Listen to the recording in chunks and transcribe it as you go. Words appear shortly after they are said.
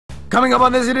Coming up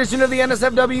on this edition of the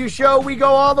NSFW show, we go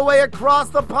all the way across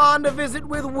the pond to visit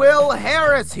with Will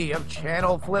Harris, he of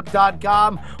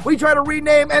ChannelFlip.com. We try to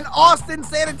rename an Austin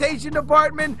Sanitation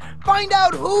Department, find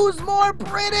out who's more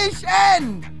British,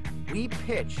 and we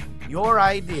pitch your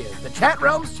ideas, the chat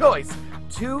realm's choice,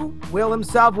 to Will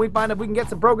himself. We find out if we can get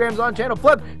some programs on Channel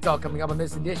Flip. It's all coming up on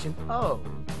this edition of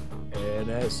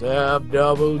NSFWA.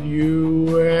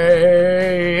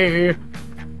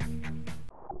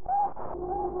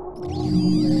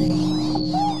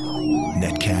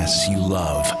 Netcasts you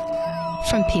love.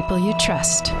 From people you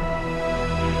trust.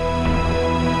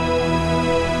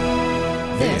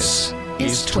 This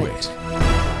is Twit.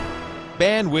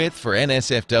 Bandwidth for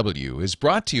NSFW is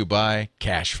brought to you by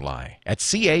Cashfly at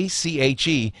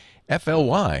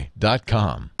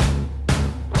CACHEFLY.com.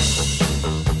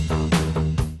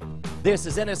 This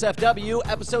is NSFW,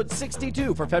 episode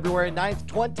 62 for February 9th,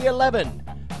 2011.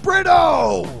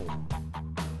 Britto!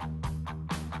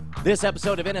 This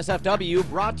episode of NSFW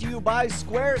brought to you by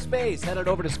Squarespace. Head on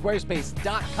over to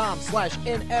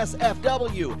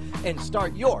squarespace.com/NSFW and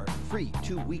start your free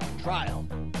 2-week trial.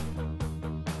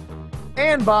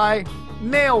 And by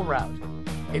MailRoute.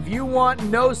 If you want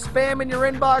no spam in your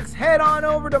inbox, head on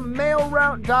over to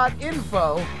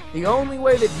mailroute.info, the only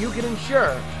way that you can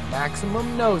ensure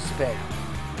maximum no spam.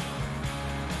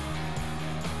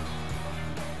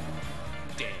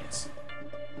 Dance.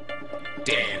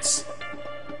 Dance.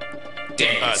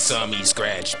 Dance. Tummy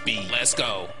scratch beat. Let's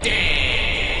go.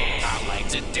 Dance. I like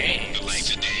to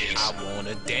dance. I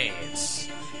wanna dance.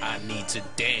 I need to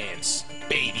dance.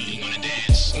 Baby, you wanna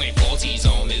dance? When 40's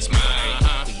on this mind,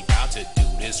 we about to do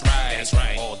this right. That's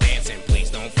right. All dancing,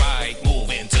 please don't fight. Move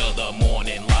into the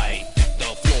morning light. The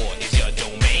floor is your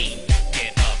domain.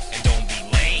 Get up and don't be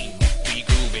lame. We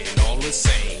grooving all the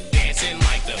same. Dancing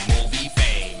like the movie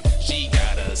Fame. She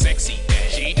got a sexy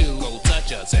thing. She do. Go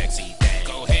touch a sexy thing.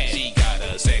 Go ahead. She got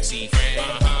a sexy friend.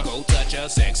 Go touch a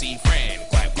sexy friend.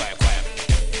 Clap, clap, clap.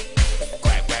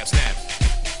 Clap, clap, snap.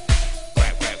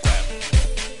 Clap, clap, clap.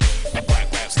 Clap,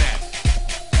 clap, snap.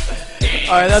 Dance.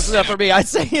 All right, that's enough for me. I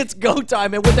say it's go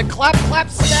time, and with the clap, clap,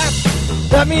 snap,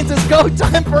 that means it's go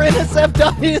time for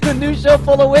NSFW, the new show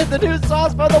full of wit, the new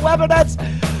sauce for the webinets.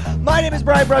 My name is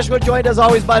Brian Brushwood, joined as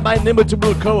always by my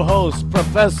inimitable co-host,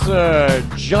 Professor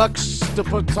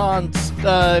Juxtapotant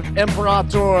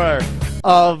Imperator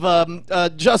of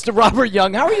Justin Robert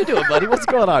Young. How are you doing, buddy? What's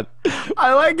going on?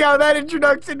 I like how that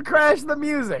introduction crashed the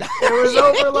music. It was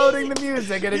overloading the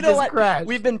music, and it just crashed.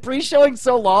 We've been pre-showing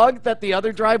so long that the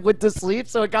other drive went to sleep,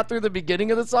 so it got through the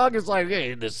beginning of the song. It's like,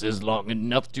 hey, this is long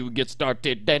enough to get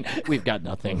started, then we've got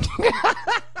nothing.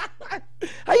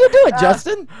 How you doing,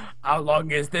 Justin? How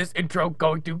long is this intro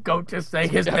going to go to say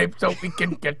his name so we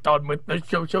can get on with the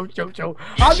show?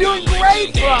 I'm doing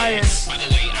great, Brian.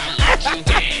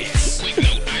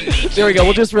 There we go.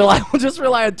 We'll just rely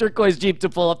on Turquoise Jeep to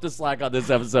pull up the slack on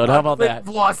this episode. How about that?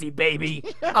 Flossy, baby.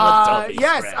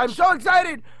 Yes, I'm so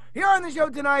excited. Here on the show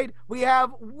tonight, we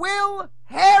have Will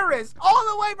Harris, all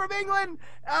the way from England,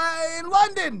 in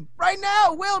London. Right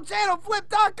now, Will,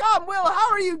 ChannelFlip.com. Will,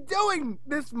 how are you doing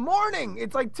this morning?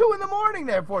 It's like 2 in the morning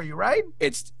there for you, right?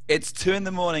 It's 2 in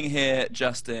the morning here,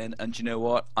 Justin, and you know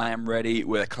what? I am ready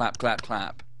with a clap, clap,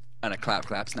 clap, and a clap,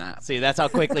 clap, snap. See, that's how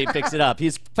quickly he picks it up.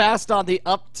 He's fast on the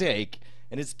uptake.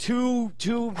 And it's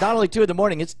not only 2 in the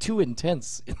morning, it's too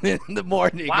intense in the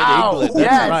morning in England. Yes.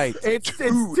 That's right. It's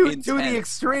to the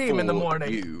extreme in the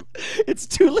morning. It's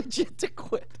too legit to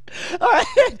quit. All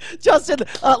right, Justin,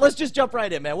 let's just jump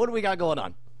right in, man. What do we got going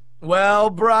on? Well,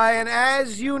 Brian,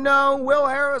 as you know, Will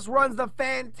Harris runs the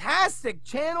fantastic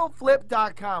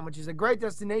ChannelFlip.com, which is a great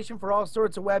destination for all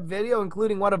sorts of web video,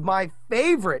 including one of my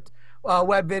favorite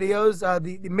web videos,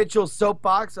 the Mitchell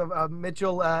Soapbox of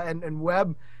Mitchell and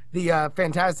Webb. The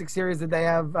fantastic series that they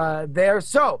have there.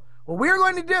 So what we're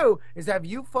going to do is have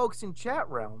you folks in chat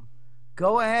realm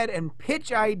go ahead and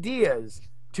pitch ideas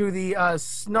to the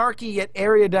snarky yet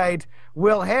erudite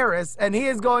Will Harris, and he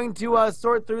is going to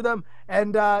sort through them,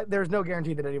 and there's no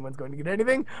guarantee that anyone's going to get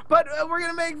anything, but we're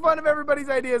going to make fun of everybody's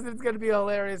ideas, and it's going to be a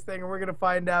hilarious thing, and we're going to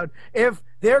find out if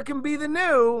there can be the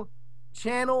new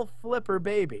Channel Flipper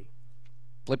Baby.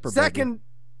 Baby?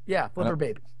 Yeah, Flipper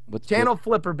Baby. Channel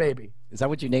Flipper Baby. Is that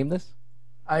what you named this?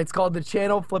 It's called the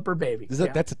Channel Flipper Baby.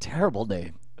 That's a terrible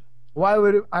name. Why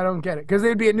would it? I don't get it. Because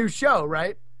it'd be a new show,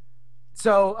 right?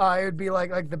 So it would be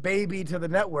like the baby to the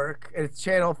network. It's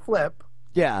Channel Flip.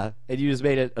 Yeah, and you just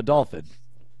made it a dolphin.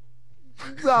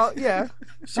 Well, yeah,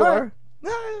 sure.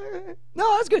 No,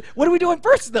 that's good. What are we doing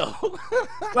first, though?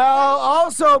 Well,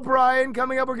 also, Brian,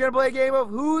 coming up, we're going to play a game of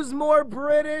Who's More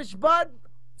British, but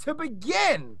to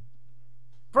begin,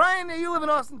 Brian, you live in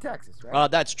Austin, Texas, right?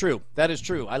 That's true. That is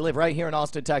true. I live right here in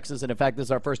Austin, Texas, and in fact, this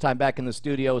is our first time back in the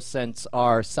studio since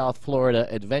our South Florida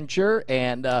adventure,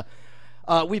 and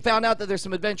we found out that there's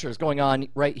some adventures going on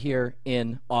right here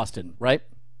in Austin, right?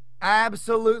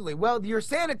 Absolutely. Well, your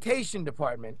sanitation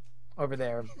department over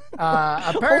there,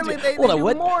 apparently they do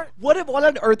more. What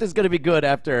on earth is going to be good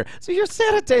after? So your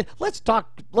sanitation. Let's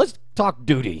talk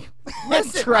duty.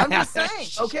 Listen, I'm just saying.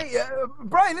 Okay,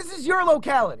 Brian, this is your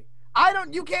locality.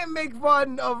 You can't make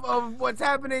fun of what's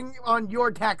happening on your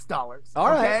tax dollars. All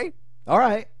right. Okay? All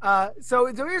right. So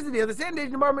here's the deal. The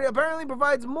sanitation department apparently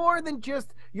provides more than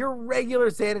just your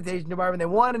regular sanitation department. They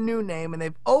want a new name, and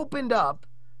they've opened up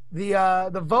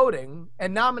the voting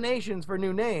and nominations for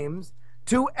new names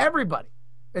to everybody.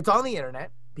 It's on the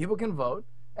internet. People can vote.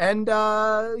 And,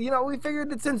 we figured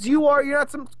that since you're not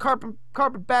some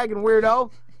carpet-bagging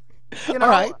weirdo, you know.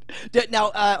 All right.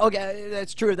 Now, okay,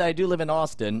 that's true that I do live in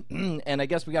Austin, and I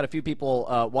guess we got a few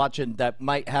people watching that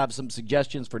might have some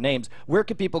suggestions for names. Where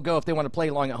can people go if they want to play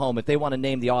along at home, if they want to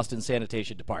name the Austin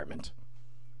Sanitation Department?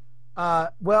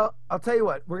 Well, I'll tell you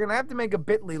what. We're going to have to make a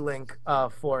bit.ly link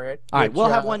for it. All right, we'll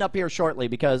have one up here shortly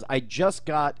because I just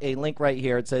got a link right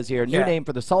here. It says here, new name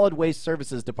for the Solid Waste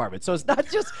Services Department. So it's not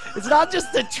just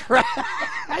the trash.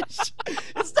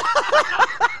 It's not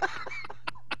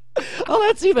Oh,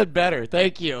 that's even better.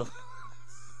 Thank you.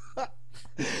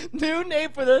 New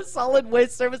name for the Solid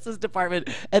Waste Services Department.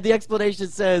 And the explanation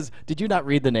says, did you not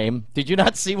read the name? Did you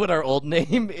not see what our old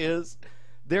name is?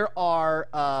 There are,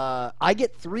 I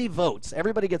get 3 votes.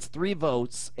 Everybody gets 3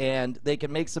 votes, and they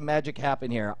can make some magic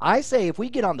happen here. I say if we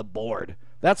get on the board,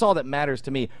 that's all that matters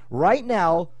to me. Right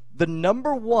now, the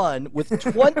number 1 with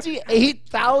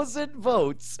 28,000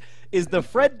 votes is the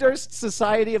Fred Durst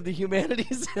Society of the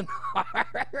Humanities and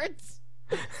Arts.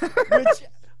 Which,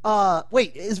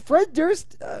 wait, is Fred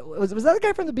Durst, was that the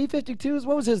guy from the B-52s?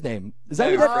 What was his name? Is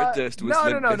that Fred Durst was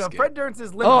Limp No. Bizkit. Fred Durst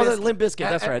is Limp Bizkit. Oh, Limp Bizkit.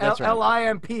 That's right. That's right.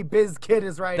 L-I-M-P, Biz Kid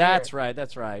is right That's here. right.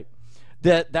 That's right.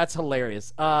 That's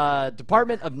hilarious.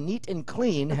 Department of Neat and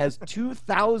Clean has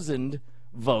 2,000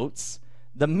 votes.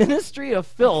 The Ministry of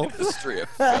Filth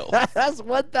has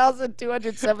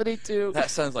 1,272. That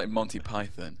sounds like Monty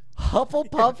Python.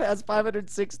 Hufflepuff has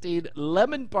 516.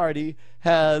 Lemon Party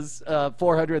has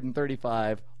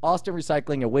 435. Austin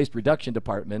Recycling and Waste Reduction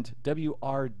Department,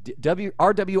 RWRD,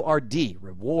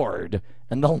 Reward,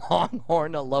 and the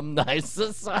Longhorn Alumni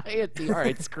Society. All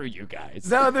right, screw you guys.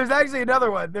 No, there's actually another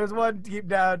one. There's one deep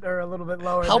down or a little bit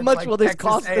lower. How much will this Texas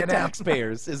cost A&M. the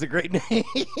taxpayers? Is a great name.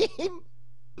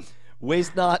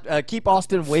 Waste not. Keep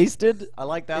Austin wasted. I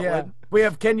like that one. We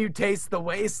have Can You Taste the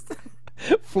Waste?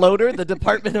 Floater, the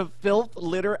Department of Filth,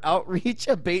 Litter, Outreach,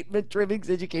 Abatement, Trimmings,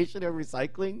 Education, and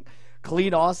Recycling.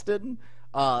 Clean Austin.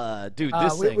 Dude,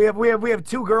 this thing. We have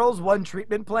 2 girls, 1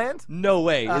 treatment plant. No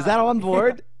way. Is that on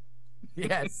board?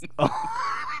 Yes.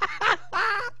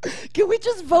 Can we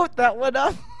just vote that one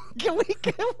up? Can we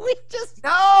just?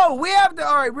 No, we have to.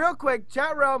 All right, real quick,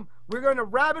 chat room. We're going to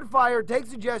rapid fire, take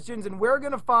suggestions, and we're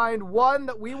going to find one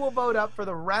that we will vote up for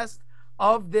the rest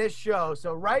of this show.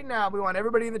 So right now, we want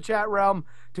everybody in the chat realm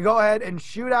to go ahead and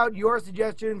shoot out your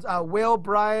suggestions. Will,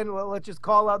 Brian, let's just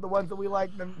call out the ones that we like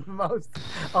the most,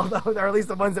 although, or at least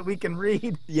the ones that we can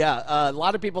read. Yeah, a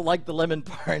lot of people like the Lemon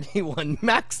Party one.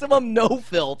 Maximum No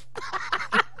Filth.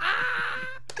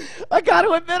 I got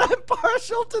to admit, I'm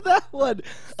partial to that one.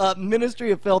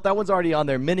 Ministry of Filth, that one's already on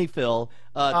there. Mini Phil.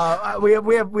 We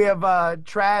have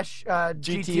Trash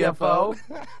GTFO.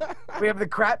 We have the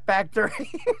Crap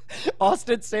Factory.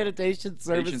 Austin Sanitation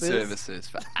Services.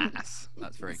 For ass.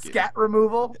 That's very good. Scat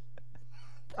Removal.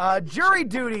 Jury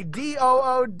Duty,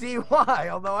 DOODY.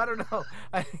 Although I don't know,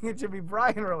 I think it should be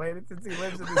Brian related since he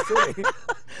lives in the city.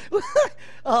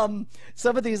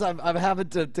 Some of these I'm having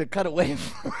to cut away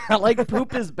from. I like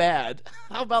Poop is Bad.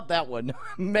 How about that one?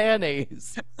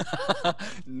 Mayonnaise.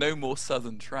 No more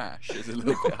Southern trash is a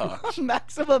little bit harsh.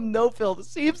 Maximum No Filth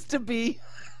seems to be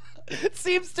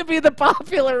the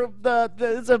popular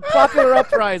it's a popular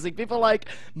uprising. People like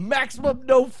maximum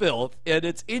no filth, and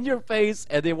it's in your face,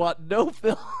 and they want no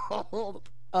filth.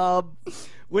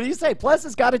 What do you say? Plus,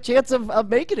 it's got a chance of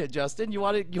making it. Justin, you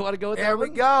want to go with that? There we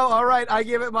go. All right, I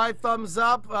give it my thumbs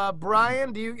up.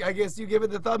 Brian, I guess you give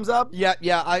it the thumbs up? Yeah.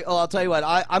 I'll tell you what.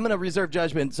 I'm gonna reserve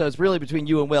judgment, so it's really between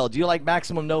you and Will. Do you like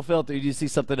maximum no filth, or do you see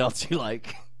something else you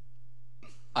like?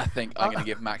 I think I'm gonna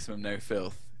give maximum no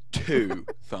filth 2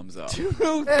 thumbs up. 2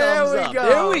 thumbs up.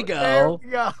 There we go.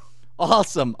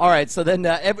 Awesome. All right. So then,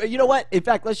 you know what? In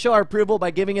fact, let's show our approval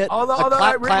by giving it a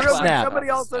clap, snap.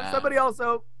 Somebody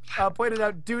also pointed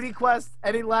out Duty Quest.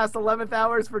 Any last 11th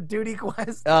hours for Duty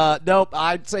Quest? Nope.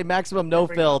 I'd say maximum no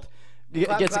filth.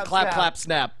 Gets a clap,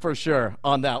 snap for sure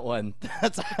on that one.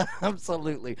 That's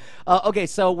absolutely. Okay,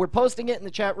 so we're posting it in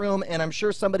the chat room, and I'm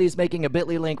sure somebody's making a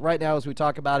bit.ly link right now as we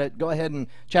talk about it. Go ahead and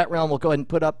chat room. We'll go ahead and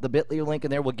put up the bit.ly link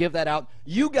in there. We'll give that out.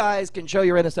 You guys can show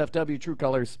your NSFW true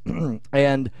colors.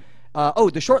 And,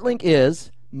 the short link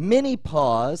is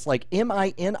minipa, like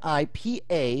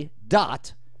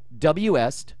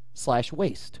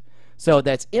MINIPA.WS/waste. So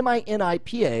that's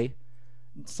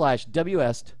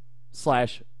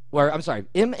MINIPA/WS/ or I'm sorry,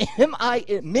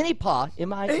 minipa,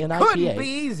 It couldn't be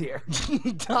easier.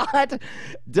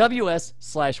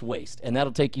 .ws/waste, and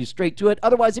that'll take you straight to it.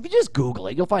 Otherwise, if you just Google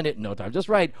it, you'll find it in no time. Just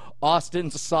write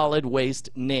Austin Solid Waste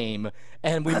name,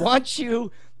 and we want you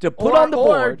to put on the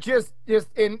board. Or just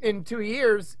in 2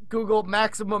 years, Google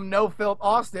maximum no filth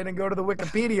Austin and go to the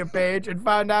Wikipedia page and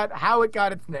find out how it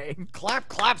got its name.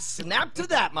 Clap, snap to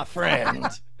that, my friend.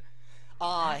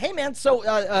 Hey man, so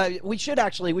we should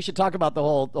talk about the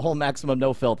whole maximum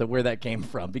no filth and where that came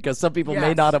from, because some people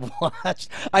may not have watched.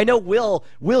 I know Will,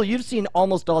 you've seen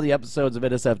almost all the episodes of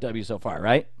NSFW so far,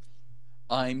 right?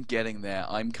 I'm getting there.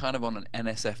 I'm kind of on an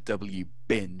NSFW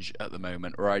binge at the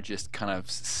moment, where I just kind of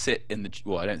sit in the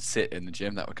I don't sit in the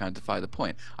gym. That would kind of defy the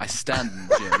point. I stand in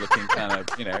the gym, looking kind of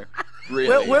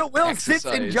really. Will sits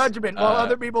in judgment while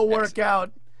other people work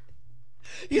out.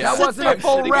 That wasn't a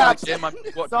full rep.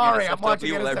 Sorry, I'm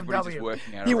watching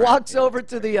NSFW. He walks over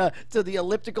to the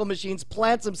elliptical machines,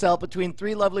 plants himself between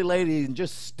three lovely ladies, and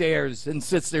just stares and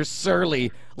sits there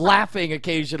surly, laughing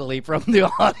occasionally from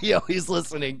the audio he's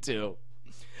listening to.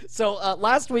 So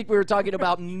last week we were talking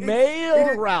about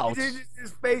mail route. He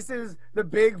just faces the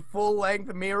big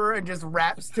full-length mirror and just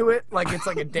raps to it like it's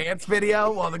like a dance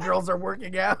video while the girls are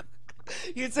working out.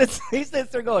 He sits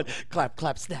there going, clap,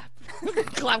 snap.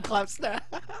 clap,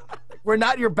 snap. We're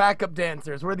not your backup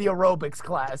dancers. We're the aerobics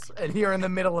class, and you're in the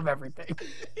middle of everything.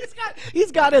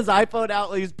 He's got his iPhone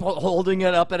out. He's holding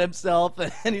it up at himself,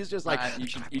 and he's just like, man, you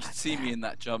should see me in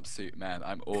that jumpsuit, man.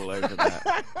 I'm all over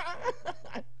that.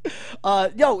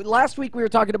 Last week we were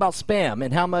talking about spam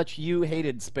and how much you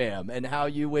hated spam and how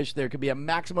you wish there could be a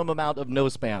maximum amount of no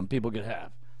spam people could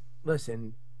have.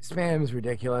 Listen, spam is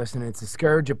ridiculous, and it's a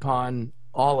scourge upon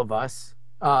all of us,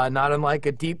 not unlike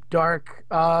a deep, dark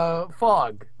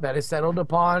fog that has settled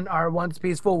upon our once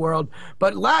peaceful world.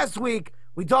 But last week,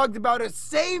 we talked about a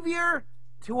savior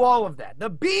to all of that, the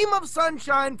beam of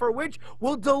sunshine for which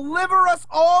will deliver us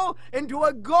all into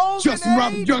a golden Justin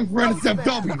Robert Young for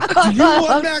NSFW. Do you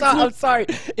want maximum? I'm sorry.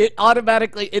 It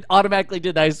automatically did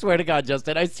that. I swear to God,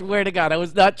 Justin. I swear to God. I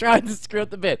was not trying to screw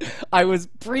up the bit. I was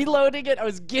preloading it. I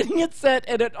was getting it set,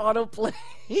 and it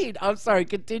auto-played. I'm sorry.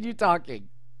 Continue talking.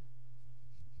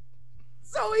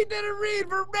 So he did a read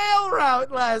for Mail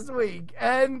Route last week,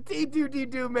 and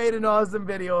T2T2 made an awesome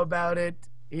video about it.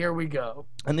 Here we go.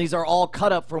 And these are all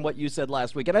cut up from what you said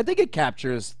last week, and I think it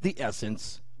captures the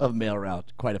essence of Mail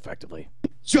Route quite effectively.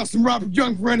 Justin Robert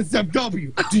Young for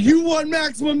NSFW. Do you want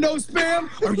maximum no spam?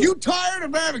 Are you tired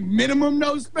of having minimum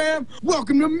no spam?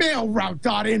 Welcome to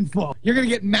mailroute.info. You're going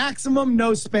to get maximum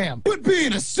no spam. Quit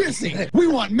being a sissy. We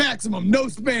want maximum no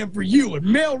spam for you at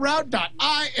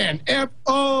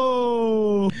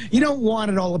mailroute.info. You don't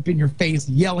want it all up in your face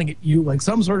yelling at you like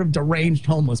some sort of deranged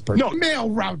homeless person. No,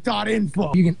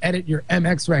 mailroute.info. You can edit your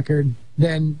MX record,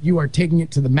 then you are taking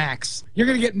it to the max. You're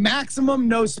going to get maximum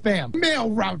no spam.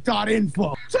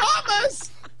 Mailroute.info.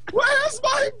 Thomas! Where's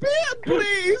my pen,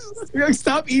 please?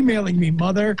 Stop emailing me,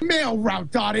 mother.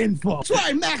 Mailroute.info.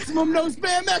 Try maximum no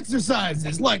spam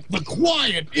exercises like the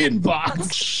quiet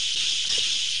inbox.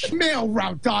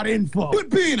 Mailroute.info. Quit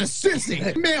being a sissy.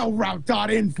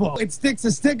 Mailroute.info. It sticks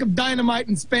a stick of dynamite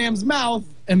in Spam's mouth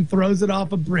and throws it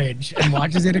off a bridge and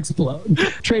watches it explode.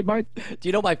 Trademark. Do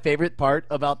you know my favorite part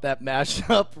about that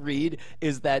mashup read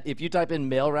is that if you type in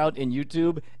Mail Route in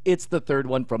YouTube, it's the third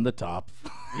one from the top.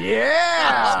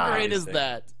 Yeah! How great is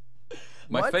that?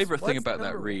 My favorite thing about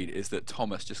that read is that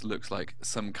Thomas just looks like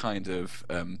some kind of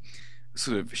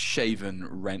sort of shaven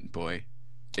rent boy.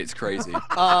 It's crazy.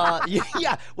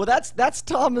 Yeah. Well, that's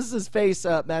Thomas's face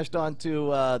mashed onto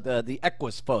the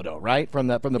Equus photo, right? From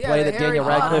the play that Daniel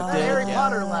Radcliffe did. Harry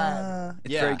Potter lad.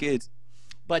 It's very good.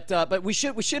 But we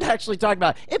should actually talk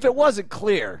about, if it wasn't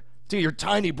clear to your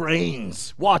tiny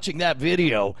brains watching that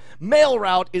video, Mail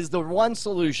Route is the one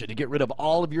solution to get rid of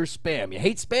all of your spam. You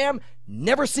hate spam?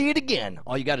 Never see it again.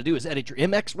 All you got to do is edit your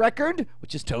MX record,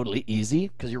 which is totally easy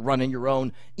because you're running your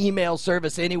own email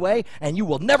service anyway, and you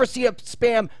will never see a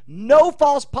spam, no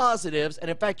false positives, and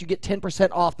in fact, you get 10%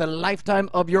 off the lifetime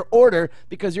of your order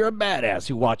because you're a badass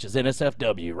who watches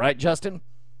NSFW, right, Justin?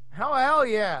 Hell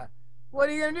yeah. What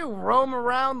are you gonna do? Roam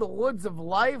around the woods of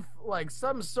life like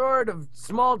some sort of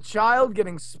small child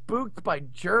getting spooked by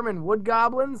German wood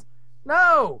goblins?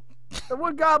 No! The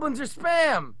wood goblins are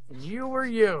spam, and you are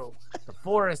you. The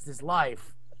forest is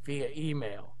life via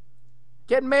email.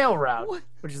 Get mail route,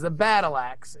 which is a battle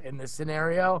axe in this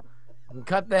scenario. You can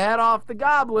cut the head off the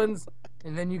goblins,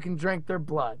 and then you can drink their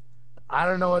blood. I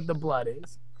don't know what the blood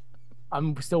is.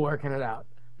 I'm still working it out.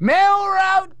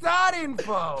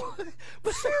 Mailroute.info.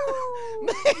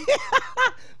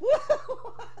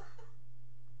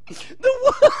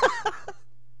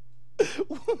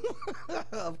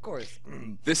 Of course.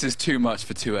 This is too much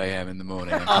for 2 a.m. in the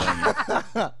morning. I'm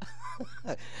telling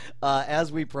you.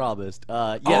 As we promised.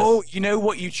 Yes. Oh, you know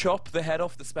what you chop the head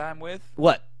off the spam with?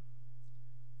 What?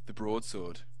 The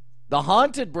broadsword. The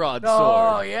haunted broadsword.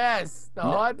 Oh yes, the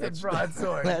haunted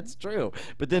broadsword. That's true.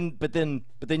 But then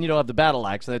you don't have the battle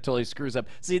axe, and that totally screws up.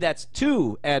 See, that's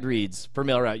 2 ad reads for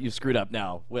mail route you've screwed up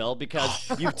now, Will, because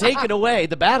you've taken away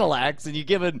the battle axe and you've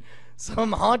given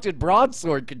some haunted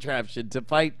broadsword contraption to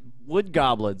fight wood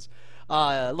goblins.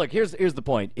 Look, here's the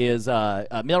point: is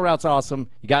mail route's awesome.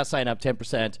 You got to sign up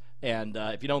 10%, and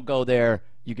if you don't go there,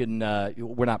 you can.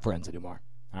 We're not friends anymore.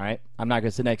 All right, I'm not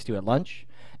going to sit next to you at lunch.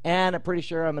 And I'm pretty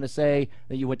sure I'm going to say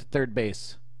that you went to third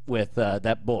base with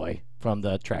that boy from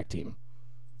the track team.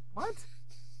 What?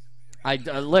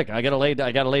 Look, I gotta lay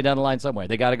down the line somewhere.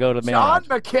 They gotta go to mail. John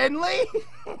McKinley?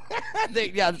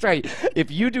 Yeah, that's right.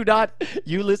 If you do not,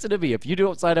 you listen to me. If you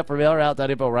don't sign up for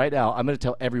mailroute.info right now, I'm gonna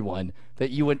tell everyone that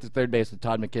you went to third base with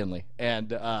Todd McKinley, and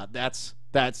that's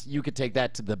you could take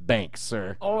that to the bank,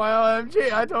 sir. Oh,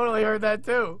 OMG, I totally heard that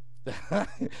too.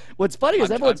 What's funny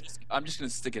is I'm just gonna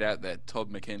stick it out there.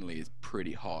 Todd McKinley is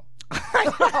pretty hot.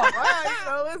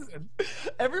 Listen.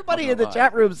 Everybody in the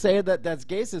chat room saying that that's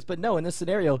gaysis, but no, in this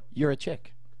scenario, you're a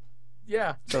chick.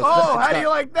 Yeah. So how do you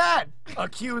like that?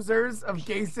 Accusers of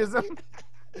gaysism.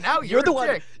 Now you're the a one.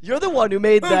 chick. You're the one who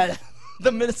made that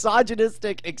the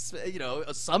misogynistic,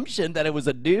 assumption that it was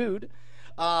a dude.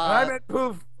 I meant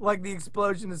poof, like the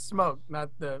explosion of smoke,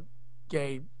 not the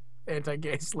gay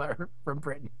anti-gay slur from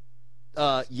Britain.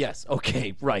 Yes.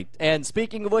 Okay. Right. And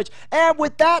speaking of which, and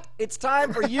with that, it's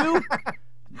time for you,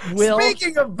 Will.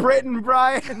 Speaking of Britain,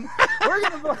 Brian, we're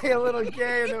gonna play a little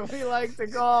game that we like to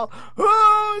call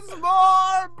 "Who's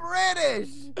More British?"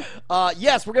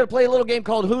 Yes, we're gonna play a little game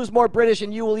called "Who's More British?"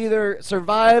 and you will either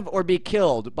survive or be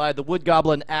killed by the wood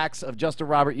goblin axe of Justin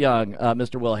Robert Young,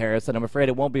 Mr. Will Harris. And I'm afraid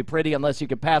it won't be pretty unless you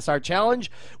can pass our challenge.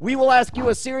 We will ask you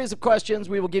a series of questions.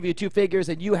 We will give you 2 figures,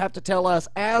 and you have to tell us,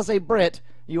 as a Brit,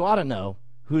 you ought to know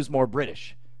who's more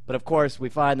British. But of course, we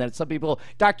find that some people,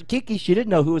 Dr. Kiki, she didn't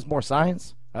know who was more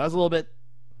science. That was a little bit,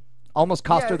 almost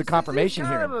cost her the confirmation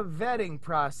here. It's kind of a vetting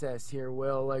process here,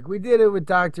 Will. Like, we did it with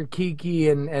Dr. Kiki,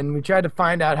 and we tried to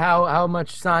find out how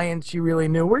much science she really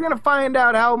knew. We're going to find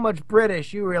out how much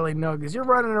British you really know, because you're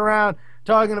running around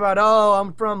talking about, oh,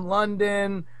 I'm from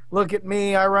London. Look at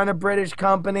me, I run a British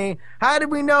company. How did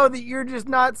we know that you're just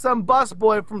not some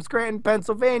busboy from Scranton,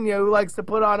 Pennsylvania who likes to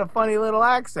put on a funny little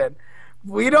accent?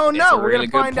 We don't know. We're going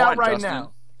to find out right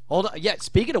now. Hold on. Yeah,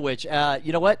 speaking of which,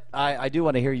 you know what? I do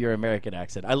want to hear your American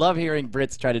accent. I love hearing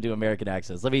Brits try to do American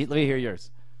accents. Let me hear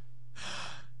yours.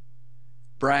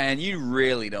 Brian, you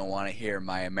really don't want to hear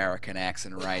my American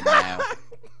accent right now.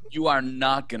 You are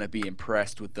not going to be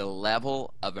impressed with the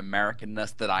level of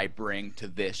Americanness that I bring to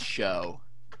this show.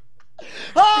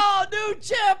 Oh, new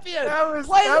champion!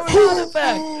 Play the sound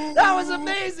effect. That was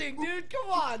amazing, dude. Come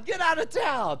on, get out of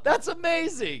town. That's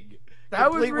amazing. That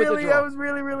was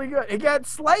really good. It got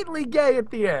slightly gay at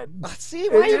the end. See,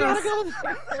 why you gotta go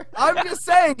there? I'm just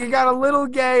saying, it got a little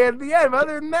gay at the end.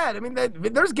 Other than that, I mean,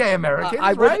 there's gay Americans,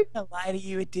 I right? wouldn't lie to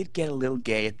you, it did get a little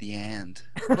gay at the end.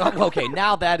 Well, okay,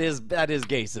 now that is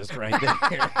gaysis right there.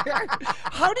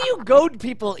 How do you goad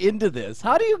people into this?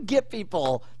 How do you get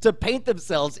people to paint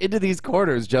themselves into these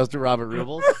corners, Justin Robert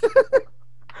Rubles?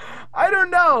 I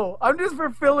don't know. I'm just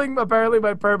fulfilling apparently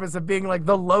my purpose of being like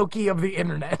the Loki of the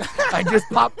internet. I just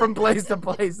pop from place to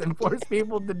place and force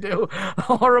people to do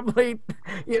horribly,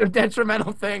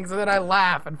 detrimental things, and then I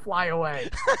laugh and fly away.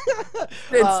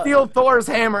 And steal Thor's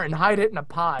hammer and hide it in a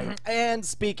pie. And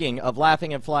speaking of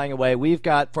laughing and flying away, we've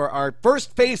got, for our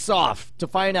first face-off to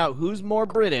find out who's more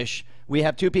British, we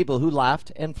have 2 people who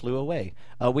laughed and flew away.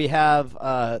 We have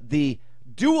the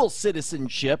dual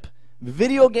citizenship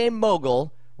video game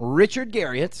mogul Richard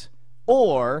Garriott,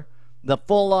 or the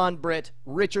full-on Brit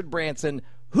Richard Branson.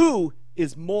 Who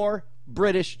is more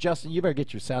British? Justin, you better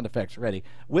get your sound effects ready.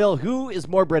 Will, who is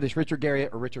more British, Richard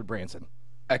Garriott or Richard Branson?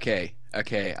 Okay,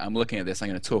 I'm looking at this. I'm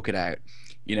going to talk it out.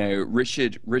 You know,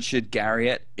 Richard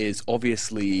Garriott is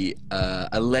obviously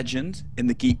a legend in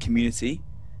the geek community.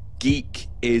 Geek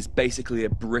is basically a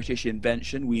British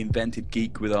invention. We invented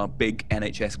geek with our big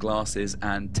NHS glasses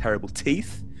and terrible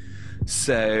teeth.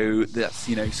 So that's,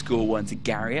 you know, score one to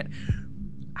Garriott.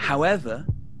 However,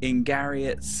 in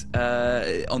Garriott's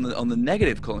on the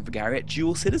negative column for Garriott,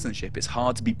 dual citizenship. It's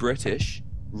hard to be British,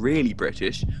 really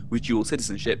British, with dual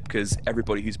citizenship, because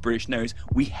everybody who's British knows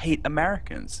we hate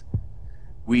Americans.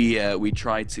 We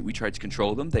tried to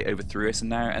control them. They overthrew us, and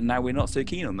now we're not so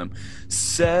keen on them.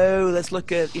 So let's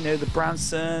look at, you know, the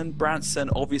Branson. Branson,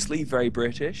 obviously very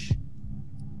British.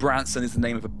 Branson is the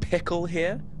name of a pickle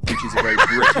here, which is a very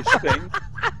British thing.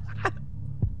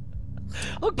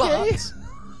 Okay.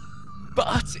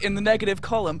 But in the negative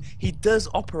column, he does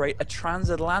operate a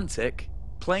transatlantic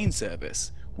plane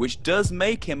service, which does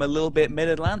make him a little bit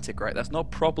mid-Atlantic, right? That's not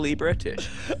properly British.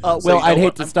 Well, So, you know I'd hate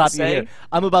what to I'm stop gonna you here. say?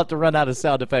 I'm about to run out of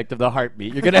sound effect of the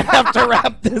heartbeat. You're going to have to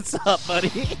wrap this up,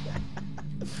 buddy.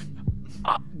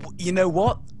 You know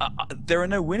what? There are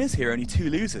no winners here, only two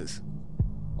losers.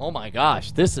 Oh my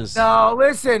gosh, this is... No,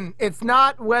 listen, it's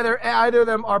not whether either of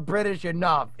them are British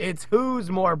enough. It's who's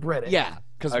more British. Yeah,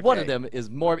 because one of Okay. them is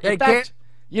more... They In fact, can't-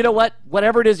 you know what?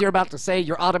 Whatever it is you're about to say,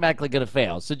 you're automatically going to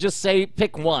fail. So just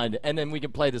pick one, and then we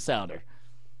can play the sounder.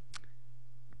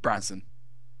 Branson.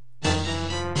 You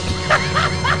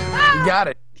got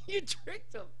it. You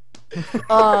tricked him.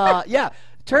 Yeah.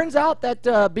 Turns out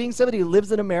that being somebody who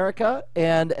lives in America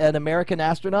and an American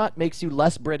astronaut makes you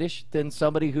less British than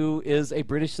somebody who is a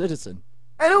British citizen.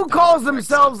 And who calls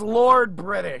themselves Lord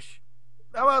British?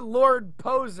 How about Lord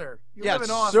Poser? You Yeah, live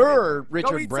in Austin. Sir Go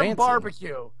Richard eat Branson. some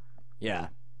barbecue. Yeah.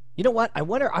 You know what? I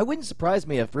wonder. I wouldn't surprise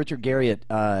me if Richard Garriott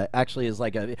actually is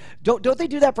like a. Don't they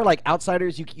do that for like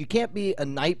outsiders? You can't be a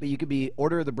knight, but you could be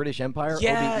Order of the British Empire.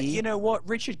 Yeah, OBE. you know what?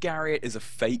 Richard Garriott is a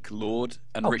fake lord,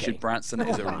 and Okay. Richard Branson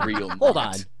is a real knight. Hold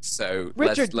on. So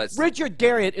Richard let's Richard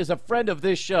Garriott is a friend of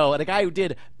this show and a guy who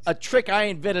did a trick I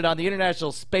invented on the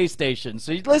International Space Station.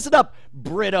 So you listen up,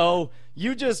 Britto.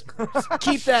 You just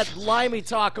keep that limey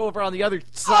talk over on the other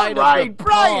side All right, of the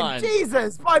Brian, pond.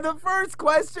 Jesus. By the first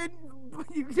question,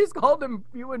 you just called him,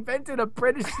 you invented a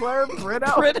British slur,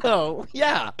 Britto? Britto,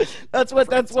 yeah, that's what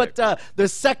the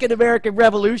Second American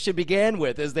Revolution began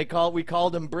with. Is we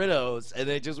called them Brittos, and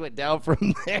they just went down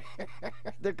from there.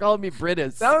 They're calling me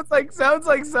Britus. Sounds like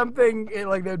something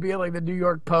like that'd be in, like the New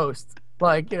York Post.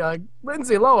 Like, you know, like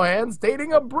Lindsay Lohan's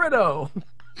dating a Britto.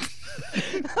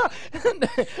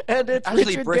 and it's Actually,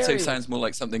 Richard Britto Garriott. sounds more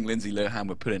like something Lindsay Lohan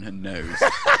would put in her nose.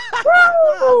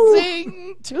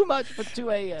 Zing! Too much for 2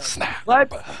 a.m.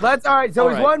 Let's all right. So All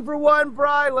he's right. 1 for 1,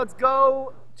 Brian. Let's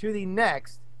go to the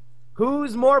next.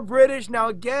 Who's more British? Now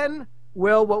again,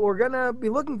 Will, what we're gonna be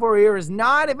looking for here is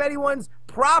not if anyone's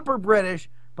proper British,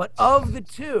 but of the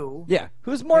two. Yeah,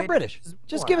 who's more Which British? is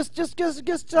Just what? give us,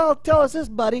 just tell us this,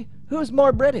 buddy. Who's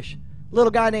more British?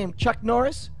 Little guy named Chuck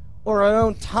Norris or our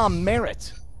own Tom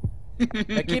Merritt?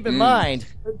 Now keep in mind,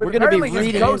 But we're going to be apparently his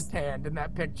reading. ghost hand in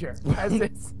that picture. As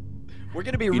it's, We're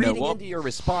going to be You know reading what? into your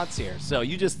response here, so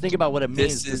you just think about what it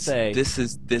means to say. This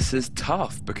is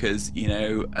tough because, you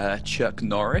know, Chuck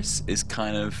Norris is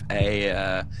kind of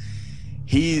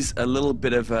he's a little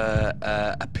bit of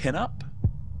a pin-up.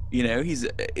 You know, is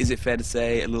it fair to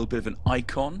say a little bit of an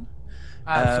icon?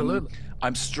 absolutely.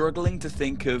 I'm struggling to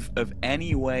think of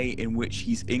any way in which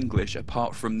he's English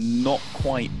apart from not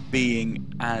quite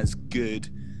being as good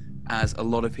as a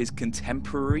lot of his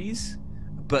contemporaries,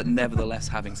 but nevertheless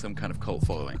having some kind of cult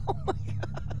following. Oh my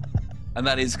God. And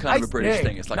that is kind of Nice a British dig.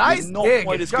 thing. It's like Nice he's not dig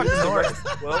quite at as good Chuck as the Norris. rest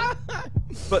of the world,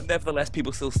 but nevertheless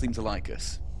people still seem to like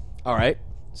us. All right,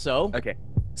 so Okay.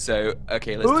 So, let's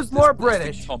Who's more let's do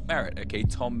British? Tom Merritt. Okay,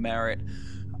 Tom Merritt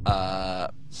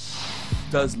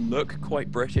does look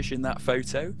quite British in that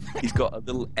photo. He's got a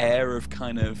little air of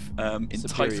kind of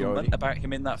Superiority. entitlement about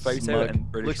him in that photo. Smug.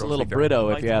 And British Looks a are little obviously very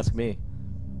Britto, if you entitled. ask me.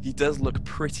 He does look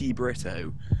pretty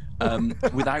Britto.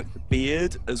 Without the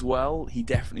beard as well, he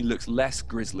definitely looks less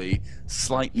grizzly,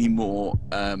 slightly more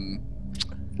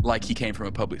like he came from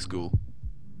a public school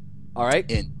All right,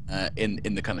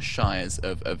 in the kind of shires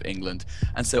of England.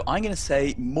 And so I'm going to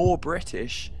say more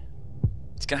British.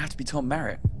 It's going to have to be Tom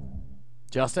Merritt.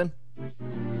 Justin.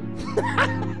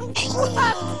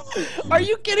 Are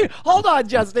you kidding? Hold on,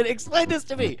 Justin. Explain this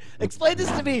to me. Explain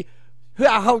this to me.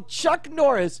 How Chuck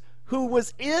Norris, who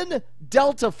was in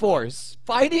Delta Force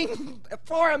fighting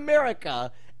for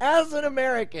America as an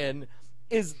American,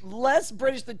 is less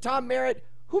British than Tom Merritt,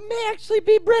 who may actually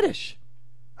be British.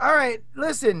 All right,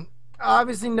 listen.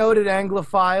 Obviously noted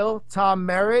Anglophile, Tom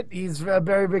Merritt. He's a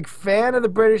very big fan of the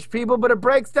British people, but it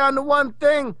breaks down to one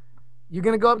thing. You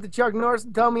gonna go up to Chuck Norris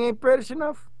and tell me he ain't British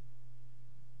enough?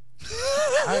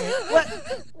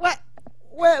 What?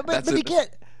 But you can't.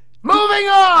 Moving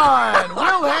on!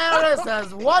 Will Harris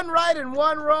has one right and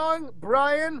one wrong.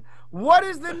 Brian, what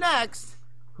is the next?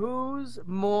 Who's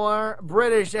more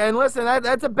British? And listen,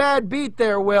 that's a bad beat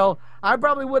there, Will. I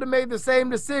probably would have made the same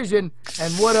decision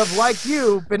and would have, like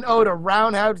you, been owed a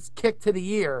roundhouse kick to the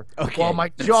ear while my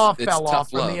jaw fell off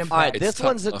from the impact. All right, this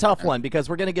one's a tough one because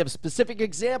we're going to give specific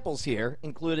examples here,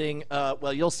 including,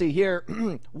 well, you'll see here,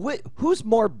 who's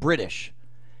more British?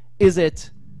 Is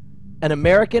it an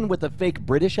American with a fake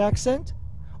British accent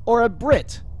or a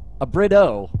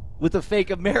Britto with a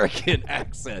fake American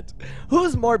accent?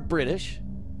 Who's more British?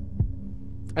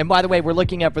 And by the way, we're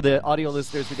looking at, for the audio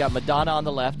listeners, we got Madonna on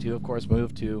the left, who of course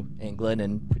moved to England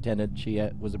and pretended she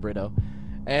was a Britto.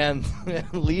 And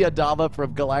Leah Dava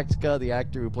from Galactica, the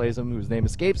actor who plays him, whose name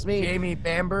escapes me. Jamie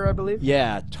Bamber, I believe.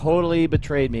 Yeah, totally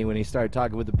betrayed me when he started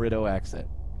talking with the Britto accent.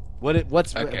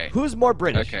 Who's more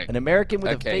British? An American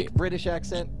with a fake British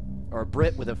accent or a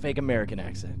Brit with a fake American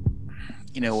accent?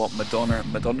 You know what,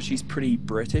 Madonna, she's pretty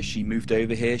British. She moved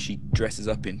over here. She dresses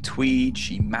up in tweed.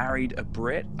 She married a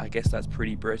Brit. I guess that's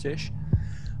pretty British.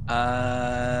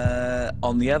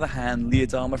 On the other hand, Leah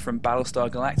Dama from Battlestar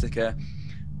Galactica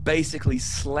basically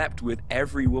slept with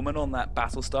every woman on that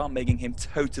Battlestar, making him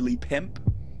totally pimp.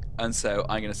 And so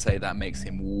I'm going to say that makes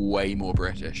him way more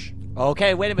British.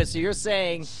 Okay, wait a minute. So you're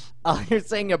saying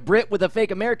a Brit with a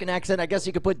fake American accent. I guess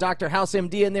you could put Dr. House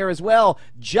MD in there as well.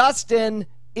 Justin,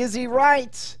 is he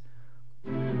right?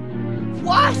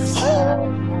 What?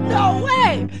 No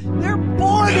way! They're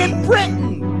born in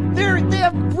Britain. They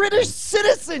have British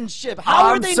citizenship. How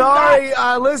are they I'm sorry.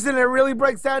 Listen, it really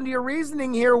breaks down to your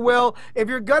reasoning here, Will. If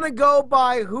you're gonna go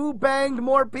by who banged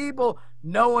more people,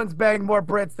 no one's banged more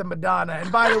Brits than Madonna.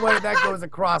 And by the way, that goes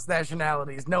across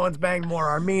nationalities. No one's banged more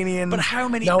Armenians. But how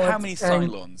many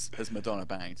Cylons has Madonna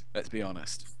banged? Let's be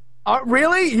honest.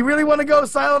 Really? You really want to go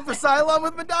Cylon for Cylon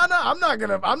with Madonna? I'm not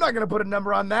gonna put a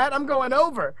number on that. I'm going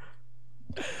over.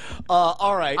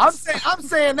 All right. I'm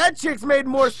saying that chick's made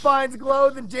more spines glow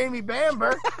than Jamie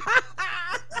Bamber.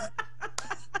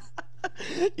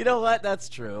 You know what? That's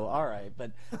true. All right, but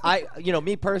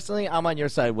me personally, I'm on your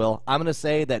side, Will. I'm gonna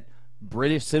say that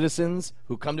British citizens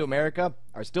who come to America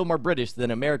are still more British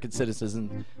than American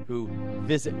citizens who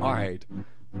visit. All right.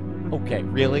 Okay,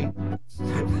 really?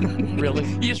 Really?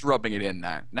 You're just rubbing it in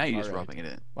now. Now you're just rubbing it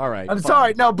in. All right. I'm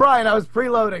sorry. No, Brian, I was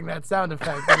preloading that sound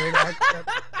effect. I mean,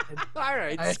 all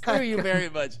right. Screw you very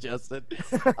much, Justin.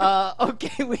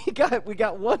 Okay, we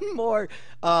got one more.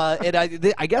 And I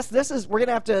guess we're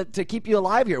gonna have to keep you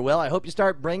alive here, Will. I hope you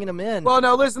start bringing them in. Well,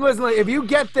 no, listen. If you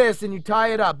get this and you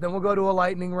tie it up, then we'll go to a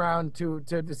lightning round to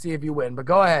see if you win. But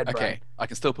go ahead, Brian. Okay, I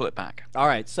can still pull it back. All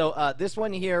right. So this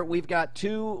one here, we've got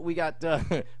two. We got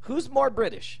who's more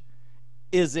British?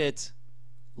 Is it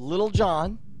Little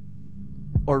John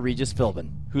or Regis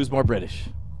Philbin? Who's more British?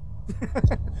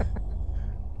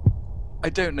 I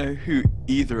don't know who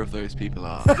either of those people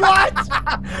are. What?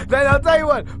 Then I'll tell you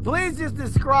what. Please just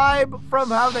describe from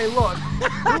how they look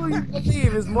who you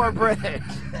believe is more British.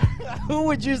 Who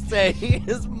would you say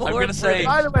is more I'm gonna say.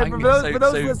 By the way, for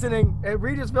those listening,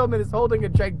 Regis Philbin is holding a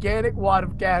gigantic wad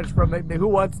of cash from the Who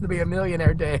Wants to Be a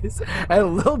Millionaire days,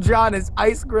 and Lil Jon is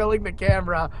ice grilling the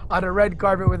camera on a red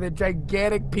carpet with a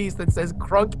gigantic piece that says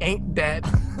 "Crunk ain't dead."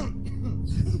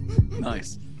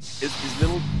 Nice.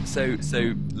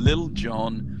 Little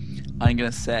John, I'm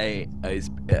gonna say,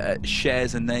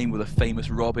 shares a name with a famous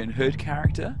Robin Hood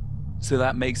character, so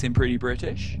that makes him pretty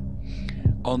British.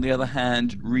 On the other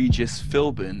hand, Regis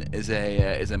Philbin is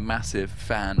a massive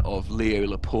fan of Leo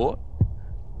Laporte,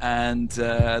 and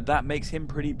that makes him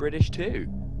pretty British too,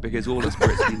 because all us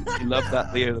Brits we love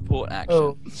that Leo Laporte action.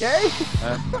 Okay.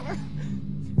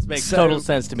 This makes total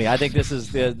sense to me. I think this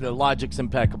is the logic's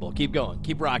impeccable. Keep going.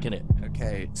 Keep rocking it.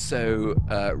 Okay, so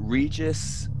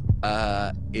Regis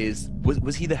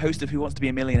was he the host of Who Wants to Be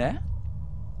a Millionaire?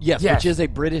 Yes, which is a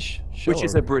British show. Which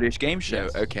is a British game show.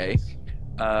 Yes. Okay.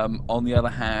 On the other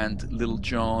hand, Little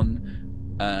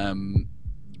John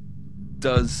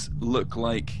does look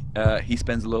like he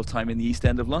spends a lot of time in the East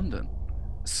End of London.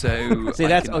 So see,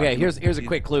 that's okay. Here's a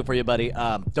quick clue for you, buddy.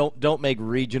 Don't make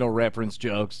regional reference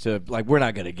jokes to, like, we're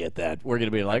not gonna get that. We're gonna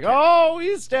be like, oh,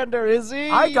 Eastender, is he?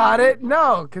 I got it.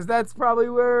 No, because that's probably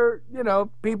where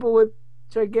people with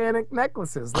gigantic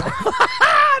necklaces live.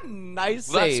 Nice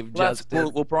save, Justin.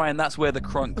 Well, Brian, that's where the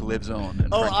crunk lives on. And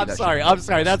oh, frankly, I'm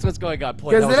sorry. That's what's going on.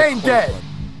 Because it ain't dead.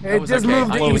 It just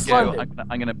moved to East London.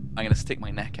 I'm gonna stick my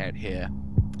neck out here.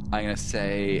 I'm gonna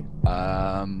say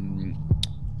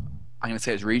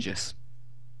it's Regis.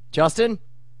 Justin?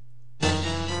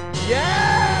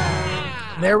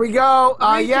 Yeah! There we go.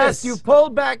 Yes, Regis. you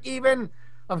pulled back even,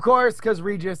 of course, because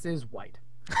Regis is white.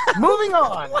 Moving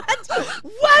on. What?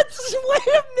 Wait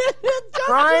a minute.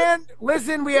 Brian,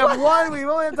 listen, we have one. We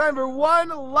only have time for one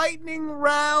lightning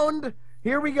round.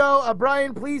 Here we go.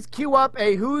 Brian, please cue up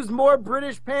a Who's More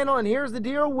British panel. And here's the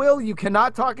deal, Will. You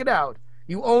cannot talk it out.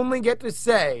 You only get to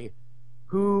say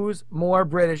who's more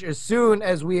British as soon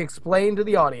as we explain to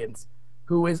the audience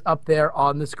who is up there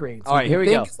on the screen. So All right, here we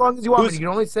go. As long as you want, but you can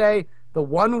only say the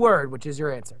one word, which is your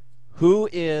answer. Who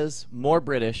is more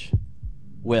British,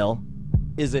 Will?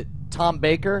 Is it Tom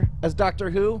Baker as Doctor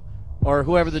Who, or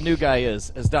whoever the new guy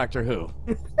is as Doctor Who,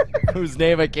 whose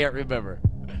name I can't remember?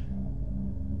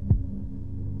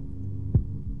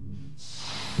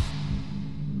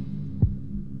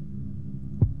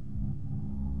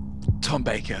 Tom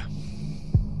Baker.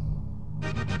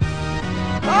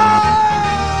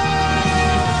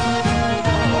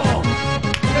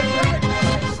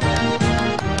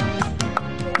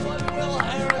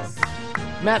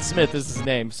 Matt Smith is his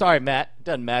name. Sorry, Matt.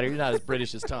 Doesn't matter. You're not as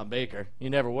British as Tom Baker.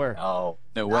 You never were. Oh.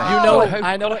 No way. You know it.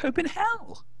 I I know I it. hope in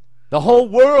hell. The whole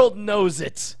world knows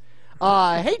it.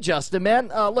 Hey, Justin, man.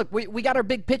 Look, we got our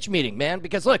big pitch meeting, man,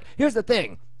 because, look, here's the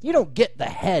thing. You don't get the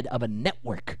head of a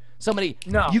network. Somebody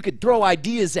you could throw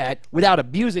ideas at without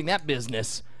abusing that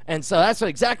business. And so that's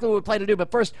exactly what we plan to do.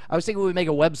 But first, I was thinking we'd make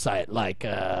a website. Like,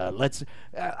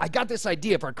 I got this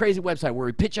idea for a crazy website where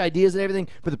we pitch ideas and everything.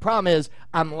 But the problem is,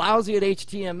 I'm lousy at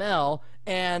HTML,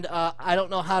 and I don't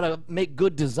know how to make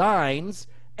good designs.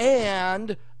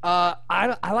 And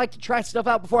I like to try stuff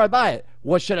out before I buy it.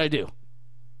 What should I do?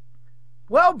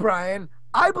 Well, Brian,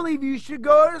 I believe you should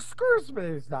go to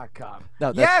Squarespace.com.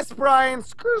 No, yes, Brian,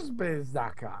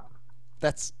 Squarespace.com.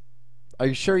 That's. Are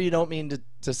you sure you don't mean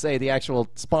to say the actual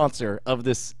sponsor of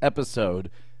this episode,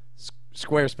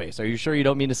 Squarespace? Are you sure you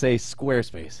don't mean to say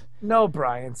Squarespace? No,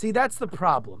 Brian. See, that's the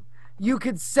problem. You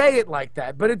could say it like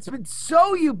that, but it's been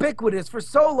so ubiquitous for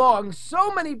so long.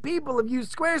 So many people have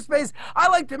used Squarespace. I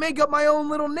like to make up my own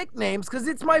little nicknames because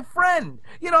it's my friend.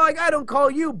 You know, like I don't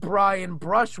call you Brian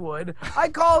Brushwood. I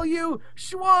call you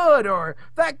Schwood or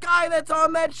that guy that's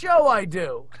on that show I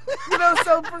do. You know,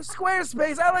 so for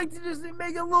Squarespace, I like to just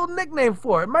make a little nickname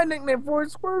for it. My nickname for it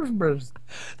is Squarespace.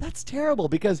 That's terrible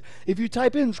because if you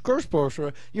type in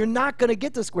Squarespace, you're not going to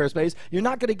get to Squarespace. You're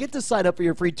not going to get to sign up for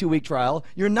your free 2-week trial.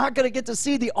 You're not going to get to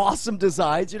see the awesome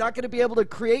designs. You're not going to be able to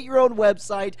create your own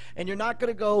website, and you're not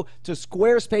going to go to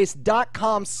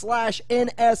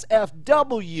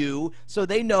squarespace.com/NSFW so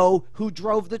they know who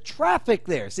drove the traffic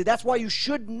there. See, that's why you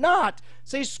should not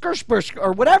say Squarespace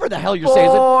or whatever the hell you're saying.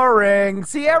 Boring.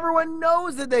 See, everyone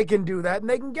knows that they can do that, and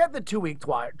they can get the 2-week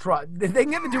trial. They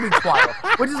can get the 2-week trial,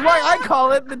 which is why I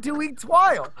call it the 2-week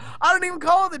trial. I don't even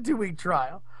call it the 2-week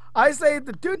trial. I say it's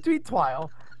the 2-week trial.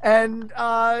 And,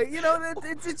 you know,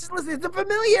 listen, it's a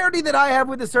familiarity that I have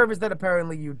with the service that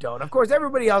apparently you don't. Of course,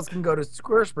 everybody else can go to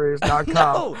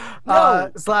squarespace.com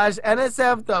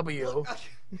 /NSFW.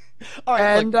 All right,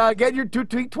 and get your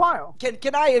 2-week trial.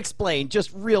 Can I explain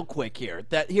just real quick here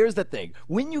that here's the thing.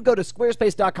 When you go to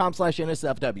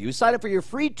squarespace.com/NSFW, sign up for your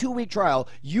free 2-week trial,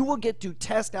 you will get to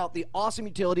test out the awesome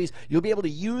utilities. You'll be able to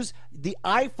use the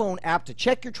iPhone app to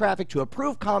check your traffic, to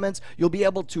approve comments. You'll be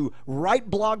able to write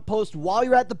blog posts while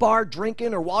you're at the bar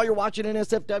drinking or while you're watching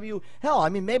NSFW. Hell, I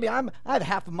mean, maybe I have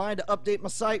half a mind to update my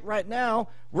site right now,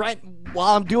 right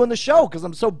while I'm doing the show, because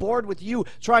I'm so bored with you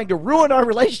trying to ruin our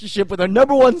relationship with our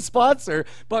 #1 sponsor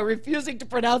by refusing to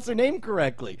pronounce their name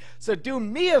correctly. So do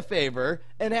me a favor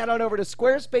and head on over to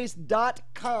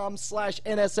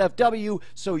squarespace.com/NSFW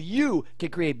so you can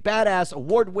create badass,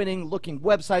 award-winning looking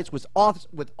websites with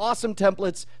awesome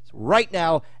templates right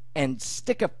now and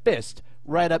stick a fist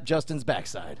right up Justin's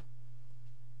backside.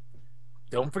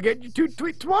 Don't forget your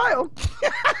 2-week trial.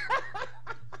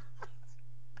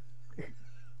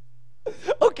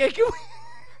 Okay, can we...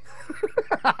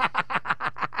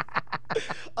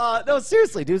 No,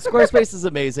 seriously, dude. Squarespace is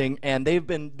amazing, and they've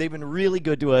been really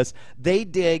good to us. They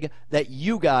dig that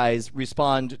you guys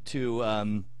respond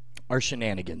to our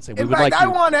shenanigans. And In fact, I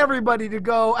want everybody to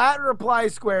go at Reply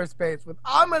Squarespace with,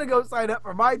 I'm going to go sign up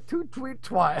for my 2-week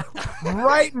trial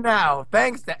right now,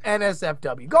 thanks to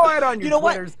NSFW. Go ahead on your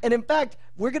Twitters. What? And in fact,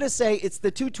 we're going to say it's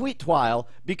the 2-tweet trial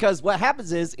because what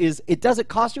happens is it doesn't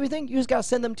cost you anything. You just got to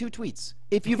send them 2 tweets.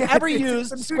 If you've ever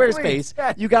used Squarespace,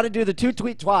 you got to do the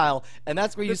 2-tweet trial, and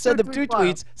that's where you send them 2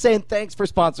 tweets saying thanks for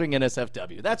sponsoring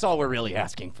NSFW. That's all we're really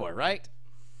asking for, right?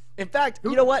 In fact,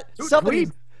 you know what?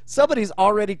 Somebody's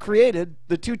already created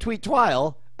the 2-tweet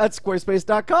trial at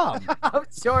squarespace.com. I'm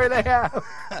sure they have.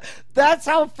 That's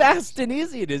how fast and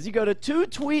easy it is. You go to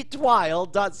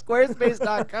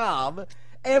 2tweettrial.squarespace.com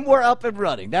And we're up and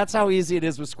running. That's how easy it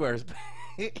is with Squarespace.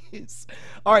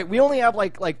 All right, we only have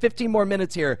like 15 more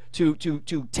minutes here to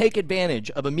take advantage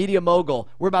of a media mogul.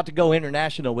 We're about to go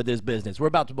international with this business. We're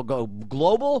about to go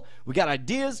global. We got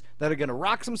ideas that are going to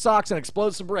rock some socks and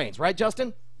explode some brains. Right,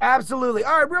 Justin? Absolutely.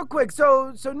 All right, real quick.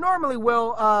 So normally,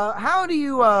 Will, how do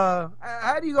you go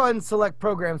ahead and select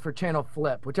programs for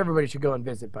ChannelFlip, which everybody should go and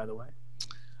visit, by the way?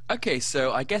 Okay,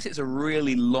 so I guess it's a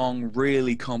really long,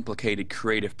 really complicated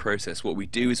creative process. What we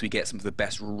do is we get some of the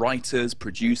best writers,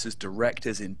 producers,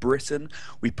 directors in Britain.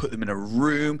 We put them in a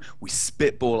room. We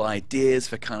spitball ideas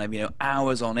for kind of,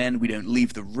 hours on end. We don't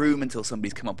leave the room until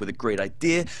somebody's come up with a great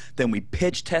idea. Then we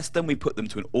pitch test them. We put them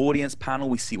to an audience panel.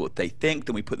 We see what they think.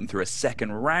 Then we put them through a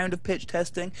second round of pitch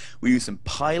testing. We use some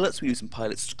pilots. We use some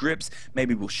pilot scripts.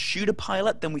 Maybe we'll shoot a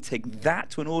pilot. Then we take that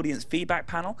to an audience feedback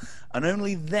panel. And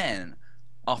only then,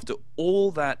 after all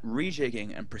that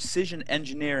rejigging and precision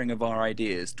engineering of our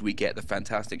ideas, do we get the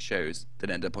fantastic shows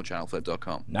that end up on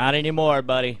ChannelFlip.com. Not anymore,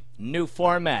 buddy. New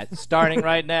format starting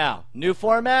right now. New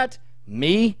format,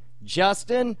 me,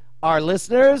 Justin, our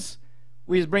listeners,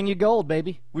 we just bring you gold,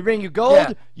 baby. We bring you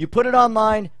gold, you put it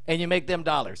online, and you make them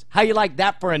dollars. How you like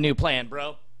that for a new plan,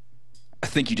 bro? I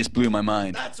think you just blew my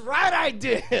mind. That's right, I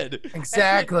did.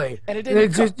 Exactly. And it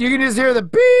didn't you can just hear the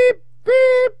beep,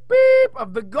 beep, beep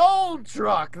of the gold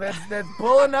truck that's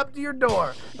pulling up to your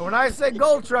door. And when I say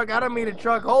gold truck, I don't mean a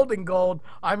truck holding gold.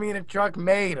 I mean a truck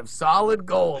made of solid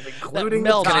gold, including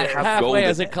melts the tires. halfway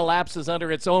as it collapses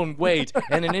under its own weight,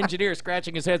 and an engineer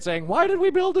scratching his head saying, "Why did we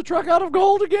build a truck out of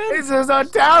gold again? This is a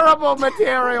terrible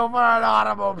material for an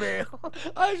automobile."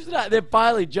 Then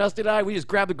finally, Justin and I, we just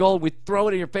grab the gold, we throw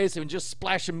it in your face, and just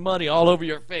splashing money all over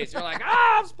your face. You're like,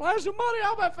 I'm splashing money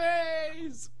on my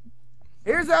face.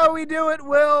 Here's how we do it,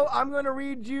 Will. I'm going to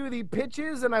read you the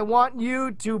pitches, and I want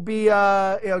you to be,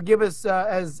 give us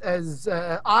as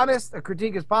honest a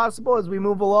critique as possible as we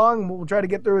move along. We'll try to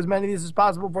get through as many of these as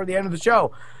possible before the end of the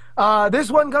show.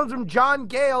 This one comes from John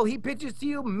Gale. He pitches to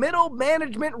you Middle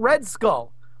Management Red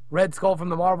Skull. Red Skull from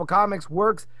the Marvel Comics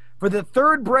works for the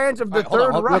third branch of the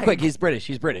Third Reich. Real quick, he's British.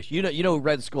 You know who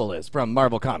Red Skull is from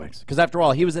Marvel Comics, because after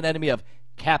all, he was an enemy of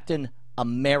Captain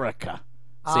America.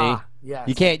 See? Yes.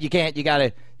 You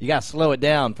gotta slow it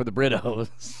down for the Brittos.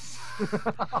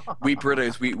 We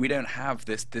Brittos, we don't have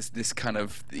this kind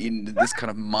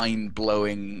of mind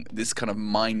blowing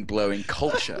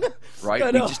culture,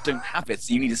 right? We just don't have it.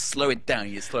 So you need to slow it down.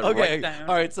 You slow it right down.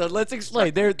 All right, so let's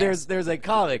explain. There's a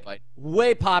comic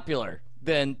way popular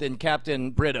than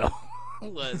Captain Britto.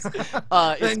 Was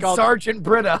it's called Sergeant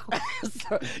Britto.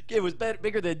 It was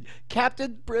bigger than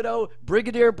Captain Britto,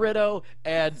 Brigadier Britto,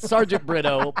 and Sergeant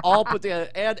Britto, all put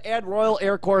together, and Royal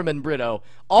Air Corpsman Britto,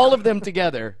 all of them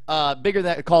together, bigger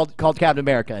than called Captain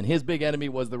America, and his big enemy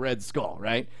was the Red Skull,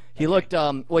 right? He looked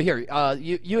well here.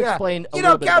 You explain a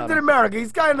little bit Captain about America.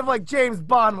 He's kind of like James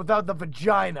Bond without the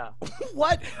vagina.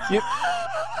 What?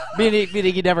 Meaning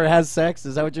he never has sex?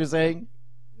 Is that what you're saying?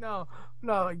 No,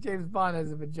 like James Bond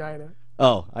has a vagina.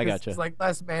 Oh, I gotcha. It's like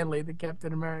less manly than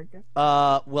Captain America.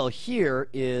 Well, here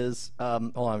is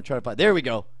hold on, I'm trying to find. There we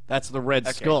go. That's the Red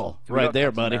Skull right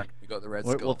there, buddy. We got the Red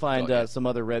Skull. We'll find some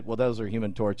other red. Well, those are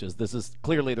Human Torches. This is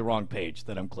clearly the wrong page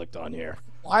that I'm clicked on here.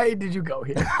 Why did you go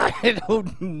here? I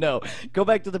don't know. Go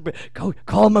back to the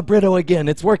call him a Britto again.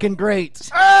 It's working great.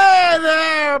 Hey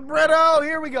there, Britto.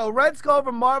 Here we go. Red Skull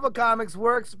from Marvel Comics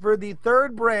works for the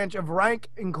third branch of Rank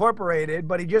Incorporated,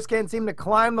 but he just can't seem to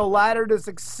climb the ladder to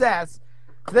success.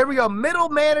 So there we go. Middle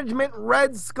Management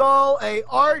Red Skull, a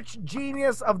arch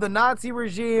genius of the Nazi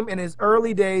regime in his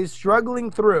early days, struggling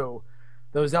through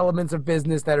those elements of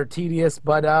business that are tedious,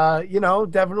 but,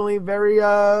 definitely very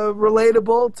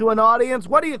relatable to an audience.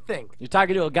 What do you think? You're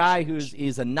talking to a guy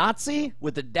he's a Nazi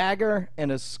with a dagger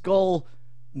and a skull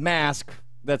mask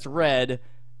that's red,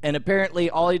 and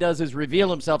apparently all he does is reveal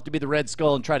himself to be the Red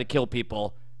Skull and try to kill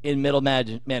people in middle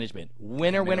management.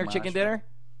 Winner, chicken dinner?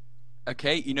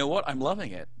 Okay, you know what? I'm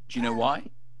loving it. Do you know why?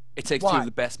 It takes two of the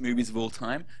best movies of all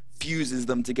time, fuses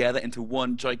them together into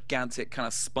one gigantic kind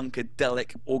of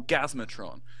spunkadelic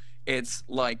orgasmatron. It's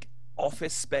like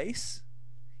Office Space.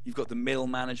 You've got the middle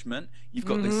management. You've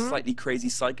got this slightly crazy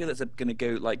psycho that's going to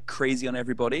go like crazy on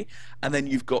everybody. And then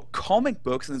you've got comic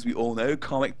books, and as we all know,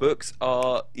 comic books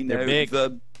are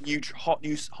the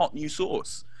hot new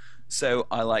source. So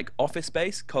I like Office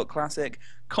Space, cult classic,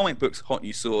 comic books, hot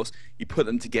new source. You put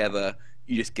them together,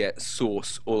 you just get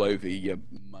sauce all over your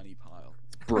money pile.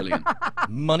 It's brilliant.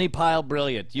 Money pile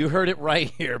brilliant. You heard it right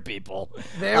here, people.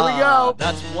 There we go.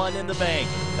 That's one in the bank.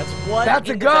 That's one. That's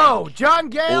a go. John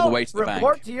Gale, all the way to the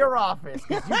report bank. to your office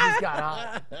because you just got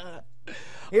hot.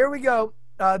 Here we go.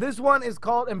 This one is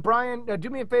called, and Brian, do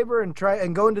me a favor and try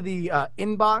and go into the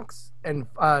inbox and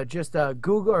just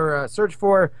Google or search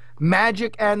for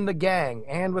Magic and the Gang,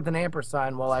 and with an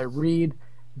ampersand while I read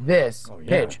this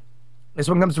pitch. This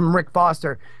one comes from Rick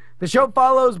Foster. The show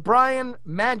follows Brian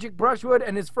Magic Brushwood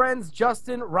and his friends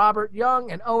Justin, Robert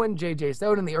Young, and Owen J.J.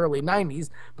 Stone in the early 90s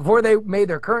before they made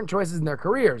their current choices in their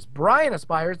careers. Brian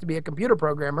aspires to be a computer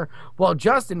programmer, while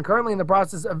Justin, currently in the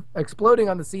process of exploding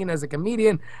on the scene as a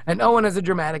comedian, and Owen as a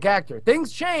dramatic actor.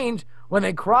 Things change when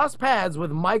they cross paths with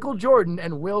Michael Jordan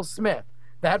and Will Smith.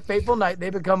 That fateful night, they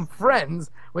become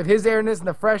friends with his airness and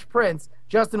the Fresh Prince.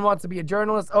 Justin wants to be a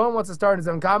journalist. Owen wants to start his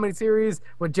own comedy series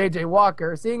with J.J.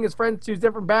 Walker. Seeing his friends choose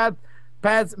different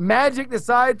paths, Magic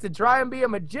decides to try and be a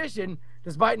magician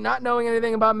despite not knowing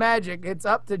anything about magic. It's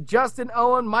up to Justin,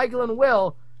 Owen, Michael, and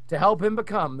Will to help him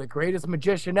become the greatest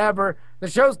magician ever. The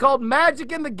show's called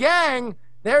Magic and the Gang.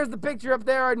 There's the picture up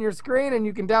there on your screen, and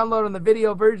you can download on the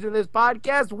video version of this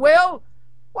podcast. Will,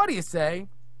 what do you say?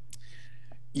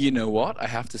 You know what? I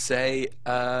have to say,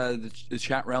 the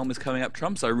chat realm is coming up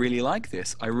trumps. I really like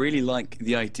this. I really like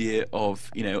the idea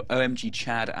of, OMG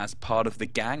Chad as part of the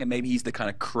gang, and maybe he's the kind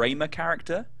of Kramer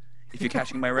character, if you're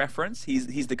catching my reference.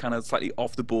 He's the kind of slightly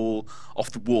off the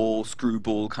wall,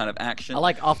 screwball kind of action. I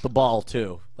like off the ball,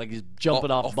 too. Like he's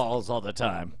jumping off balls all the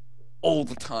time. All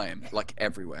the time, like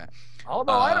everywhere.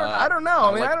 Although I don't know.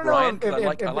 I mean, I don't know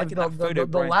if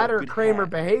the latter Kramer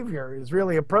behavior is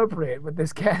really appropriate with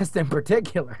this cast in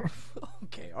particular.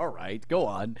 Okay, all right, go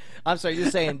on. I'm sorry,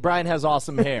 you're saying Brian has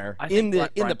awesome hair in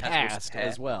the past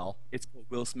as well. It's called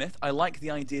Will Smith. I like the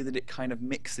idea that it kind of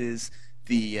mixes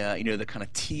the the kind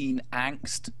of teen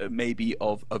angst maybe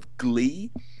of Glee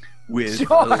with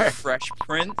a little Fresh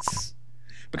Prince.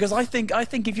 Because I think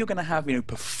if you're going to have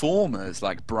performers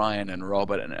like Brian and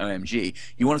Robert and OMG,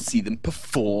 you want to see them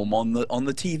perform on the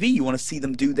TV. You want to see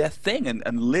them do their thing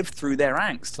and live through their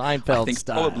angst. Seinfeld I think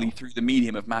style. Probably through the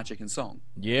medium of magic and song.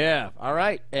 Yeah. All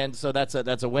right. And so that's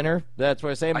a winner. That's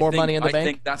what I say. More money in the bank. I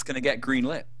think that's going to get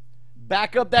greenlit.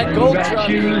 Back up that gold truck.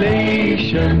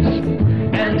 Congratulations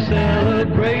and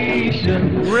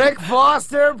celebration. Rick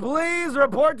Foster, please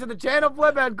report to the Channel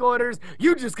Flip headquarters.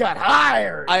 You just got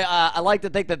hired. I like to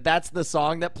think that that's the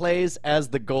song that plays as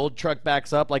the gold truck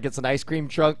backs up, like it's an ice cream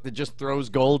truck that just throws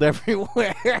gold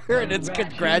everywhere and it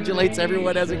congratulates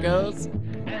everyone as it goes.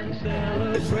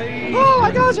 Oh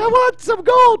my gosh, I want some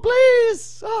gold,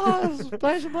 please. Oh,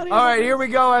 splash of money. All right, here we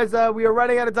go. As we are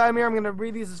running out of time here, I'm going to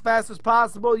read these as fast as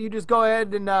possible. You just go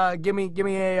ahead and give me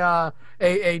a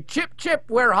chip,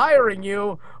 we're hiring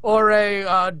you, or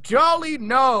a jolly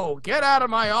no, get out of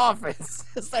my office.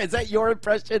 Is that your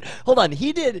impression? Hold on,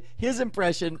 he did his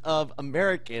impression of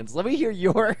Americans. Let me hear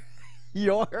your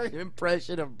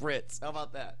impression of Brits. How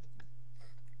about that?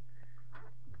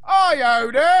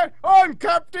 Hi-yo there, I'm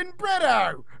Captain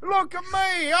Britto. Look at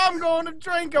me, I'm going to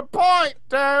drink a pint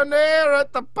down there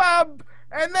at the pub,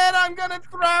 and then I'm going to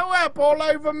throw up all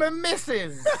over my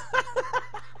missus.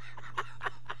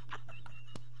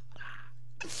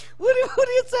 What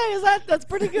do you say? That's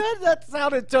pretty good? That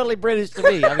sounded totally British to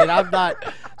me. I mean, I'm not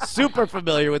super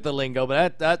familiar with the lingo,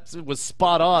 but that was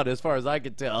spot on as far as I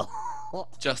could tell.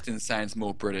 Justin sounds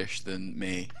more British than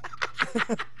me.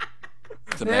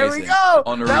 It's there amazing. We go.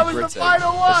 Honorary that was Britto. the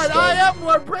final one. I am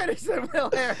more British than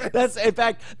Will Harris. In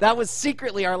fact, that was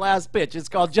secretly our last pitch. It's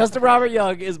called Justin Robert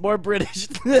Young is more British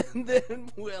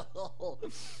than Will.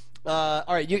 All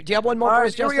right, do you have one more for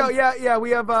us, Justin? Here we go. Yeah, we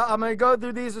have. I'm gonna go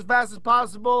through these as fast as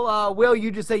possible. Will, you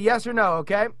just say yes or no,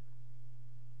 okay?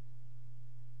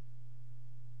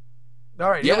 All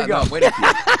right, here we go. No, I'm waiting for you.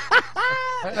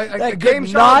 A game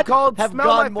show called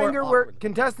Smell My Finger, where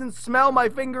contestants smell my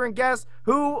finger and guess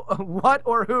who, what,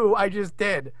 or who I just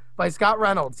did, by Scott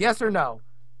Reynolds. Yes or no?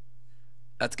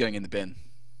 That's going in the bin.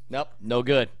 Nope, no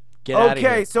good. Get out of here.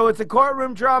 Okay, so it's a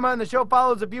courtroom drama, and the show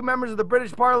follows a few members of the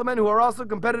British Parliament who are also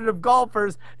competitive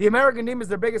golfers. The American team is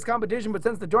their biggest competition, but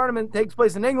since the tournament takes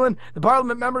place in England, the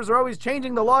Parliament members are always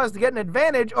changing the laws to get an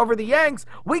advantage over the Yanks.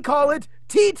 We call it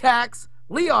T-Tax.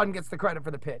 Leon gets the credit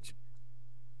for the pitch.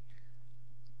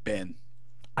 Ben.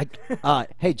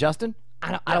 Hey, Justin,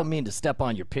 I don't mean to step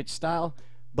on your pitch style,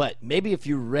 but maybe if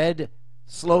you read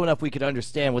slow enough we could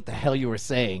understand what the hell you were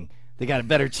saying, they got a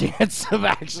better chance of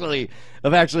actually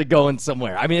going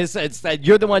somewhere. I mean, it's that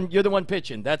you're the one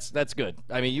pitching. That's good.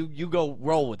 I mean, you go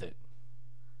roll with it.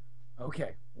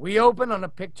 Okay. We open on a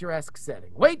picturesque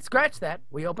setting. Wait, scratch that.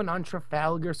 We open on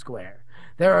Trafalgar Square.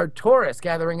 There are tourists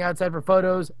gathering outside for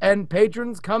photos and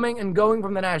patrons coming and going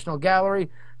from the National Gallery.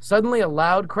 Suddenly, a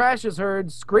loud crash is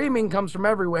heard. Screaming comes from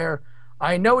everywhere.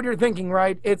 I know what you're thinking,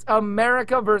 right? It's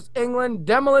America versus England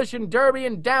Demolition Derby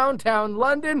in downtown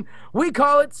London. We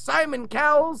call it Simon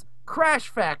Cowell's Crash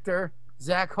Factor.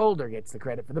 Zach Holder gets the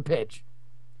credit for the pitch.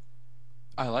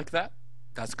 I like that.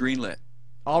 That's greenlit.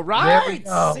 All There we right.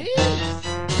 go. See?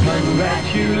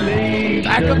 Congratulations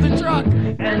Back up the truck.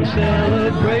 and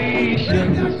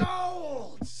celebrations.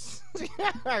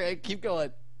 All right, keep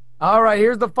going. All right,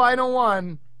 here's the final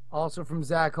one, also from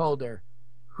Zach Holder.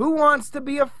 Who wants to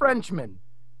be a Frenchman?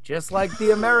 Just like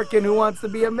the American who wants to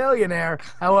be a millionaire.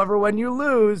 However, when you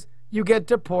lose, you get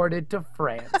deported to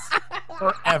France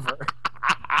forever.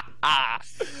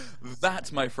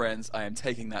 That, my friends, I am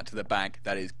taking that to the bank.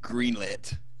 That is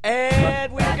greenlit.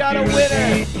 And we've got a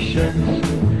winner.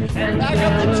 And Back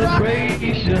up the truck.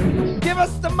 celebrations. Give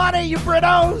us the money, you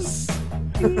Brittos.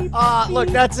 Look,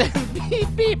 that's it.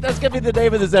 Beep, beep. That's going to be the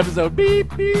name of this episode.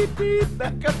 Beep, beep, beep.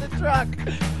 Back up the truck.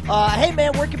 Hey,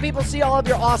 man, where can people see all of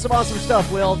your awesome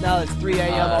stuff, Will? Now it's 3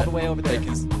 a.m. all the way over there.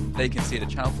 They can see it at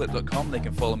channelflip.com. They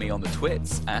can follow me on the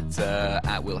twits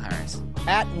at Will Harris.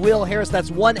 At Will Harris. That's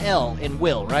one L in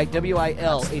Will, right?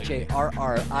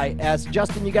 WILHARRIS.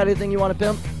 Justin, you got anything you want to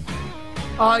pimp?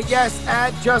 Yes,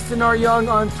 at Justin R. Young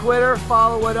on Twitter.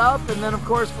 Follow it up. And then, of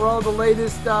course, for all the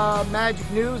latest magic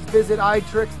news, visit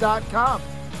iTricks.com.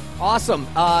 Awesome.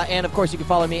 And, of course, you can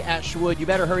follow me at Shwood. You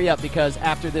better hurry up because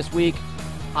after this week,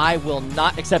 I will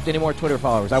not accept any more Twitter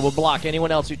followers. I will block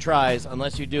anyone else who tries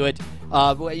unless you do it.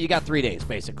 You got 3 days,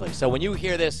 basically. So when you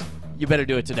hear this, you better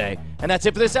do it today. And that's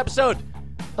it for this episode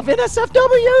of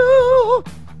NSFW.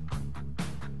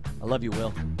 I love you,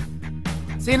 Will.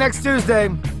 See you next Tuesday.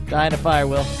 Die in a fire,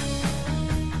 Will.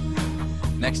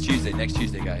 Next Tuesday,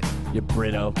 guys. You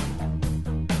Britto.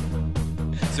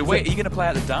 So wait, are you going to play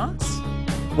out the dance?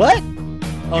 What? You're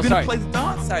Oh, going to sorry. play the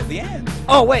dance at the end?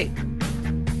 Oh, wait.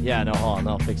 Yeah, no, hold on.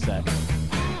 I'll fix that.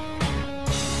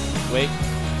 Wait.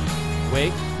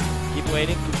 Keep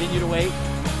waiting. Continue to wait.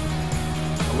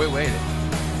 Oh, we're waiting.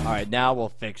 All right, now we'll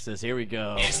fix this. Here we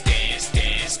go. It's dance.